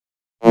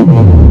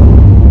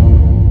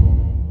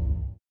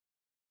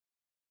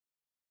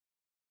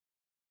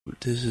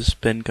This is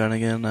Ben Gunn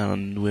again,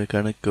 and we're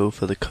gonna go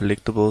for the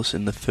collectibles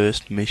in the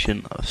first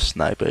mission of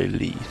Sniper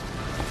Elite.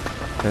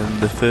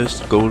 And the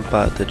first gold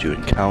bar that you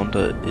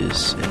encounter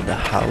is in the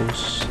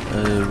house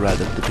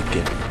right at the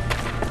beginning.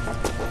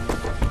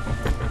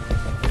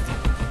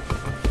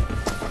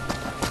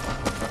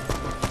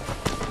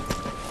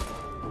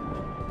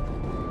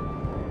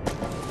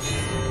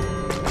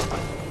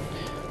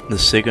 The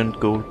second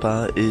gold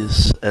bar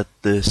is at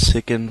the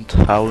second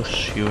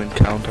house you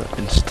encounter.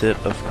 Instead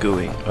of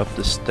going up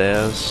the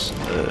stairs,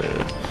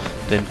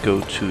 then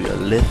go to your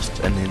left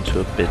and into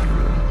a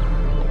bedroom.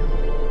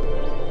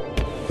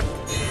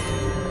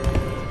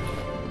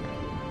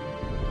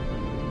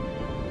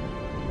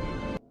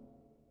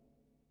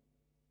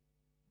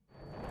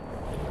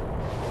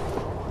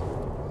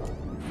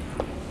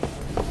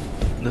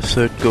 The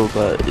third gold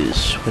bar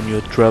is when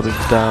you're dropping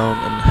down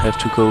and have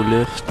to go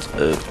left,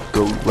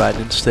 go right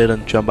instead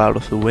and jump out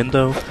of the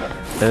window,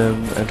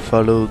 and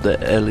follow the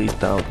alley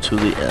down to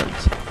the end.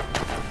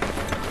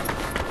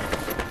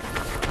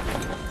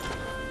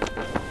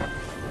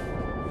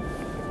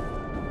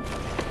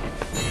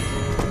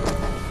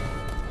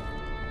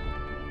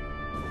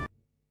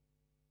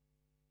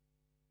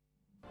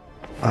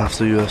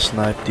 After you have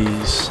sniped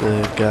these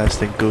guys,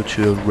 then go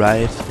to your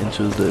right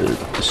into the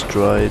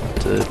destroyed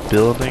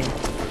building.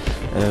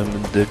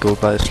 The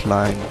gold bar is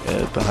lying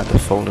behind a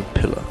fallen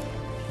pillar.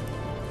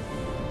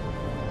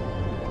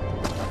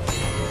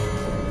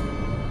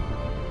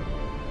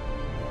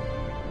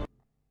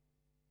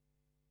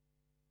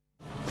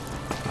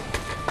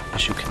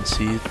 As you can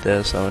see,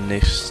 there's our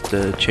next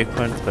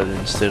checkpoint, but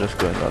instead of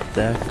going up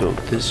there, go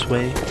this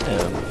way,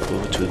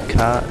 over to the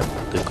car,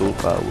 and the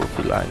gold bar will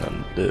be lying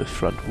on the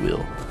front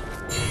wheel.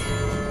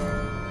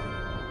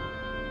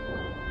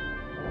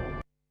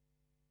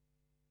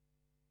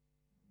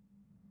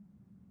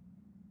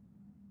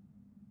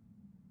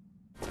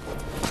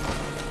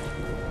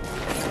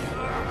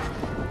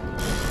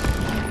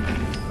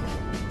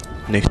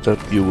 Next up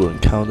you will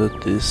encounter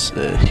this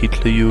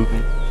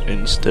Hitlerjugend.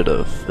 Instead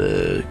of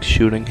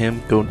shooting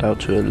him, go down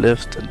to your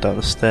left and down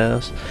the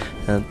stairs,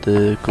 and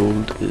the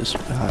gold is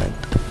behind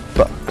the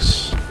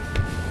box.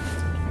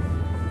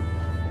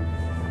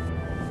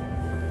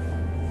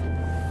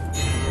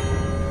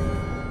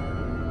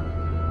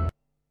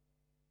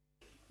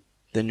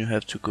 Then you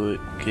have to go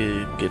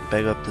get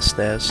back up the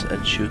stairs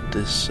and shoot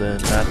this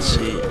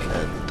Nazi,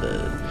 and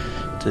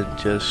then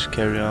just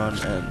carry on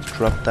and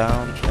drop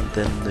down, and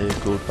then the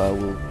gold bar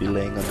will be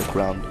laying on the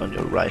ground on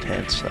your right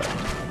hand side.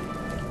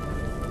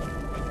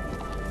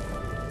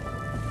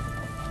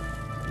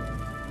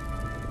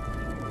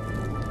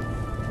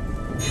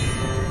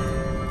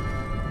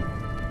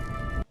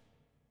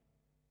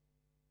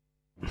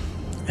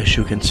 As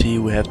you can see,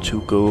 we have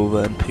to go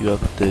over and pick up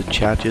the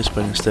charges,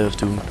 but instead of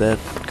doing that,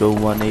 go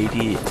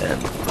 180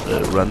 and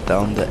run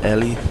down the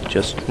alley.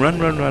 Just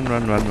run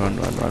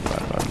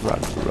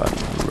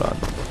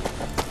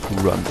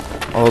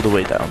all the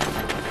way down,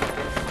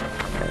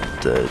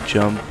 and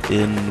jump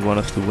in one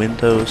of the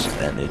windows,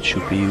 and it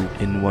should be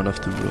in one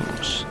of the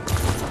rooms.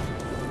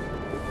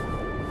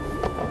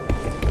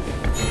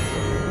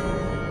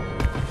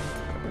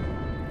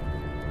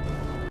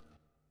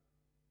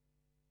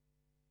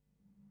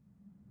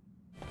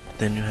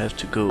 Then you have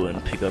to go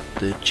and pick up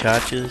the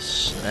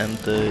charges, and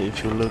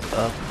if you look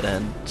up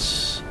and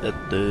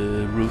at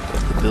the roof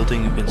of the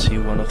building, you can see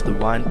one of the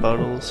wine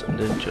bottles, and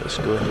then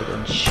just go ahead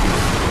and shoot.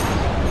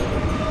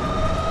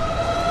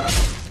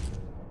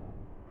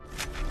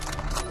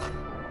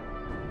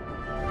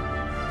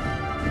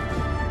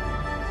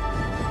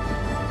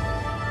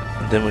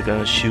 And then we're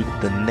gonna shoot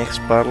the next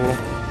bottle.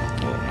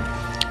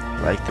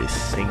 Like they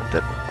think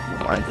that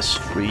wine is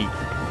free,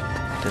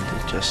 then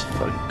they're just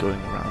fucking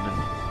going around and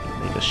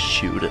make us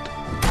shoot it.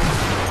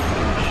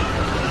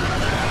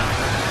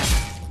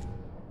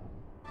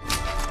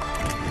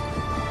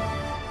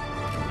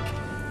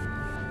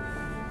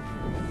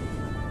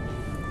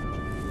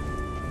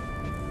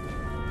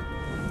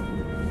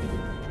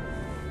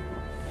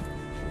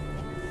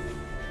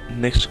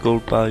 Next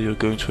gold bar you're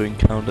going to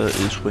encounter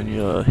is when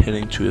you're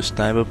heading to a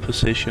sniper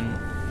position.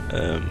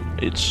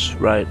 It's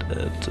right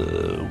at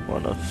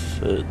one of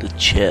the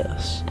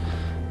chairs.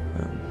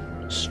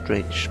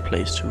 Strange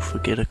place to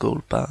forget a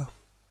gold bar.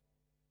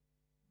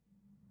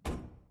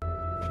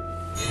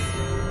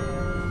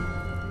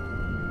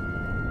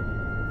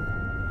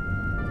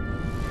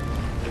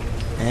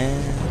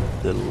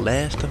 And the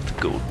last of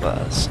the gold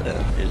bars,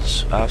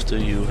 it's after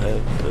you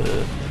have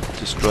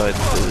destroyed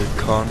the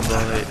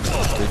convoy,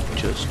 then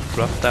just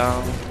drop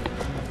down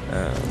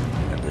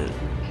and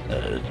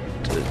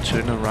then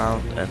turn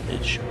around, and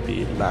it should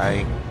be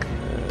lying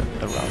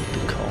around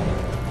the corner.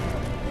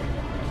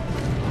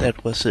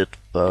 That was it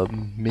for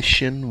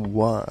mission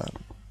 1.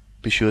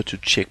 Be sure to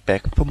check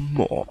back for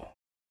more.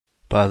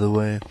 By the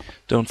way,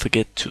 don't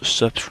forget to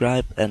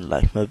subscribe and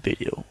like my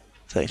video.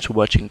 Thanks for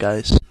watching,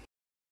 guys.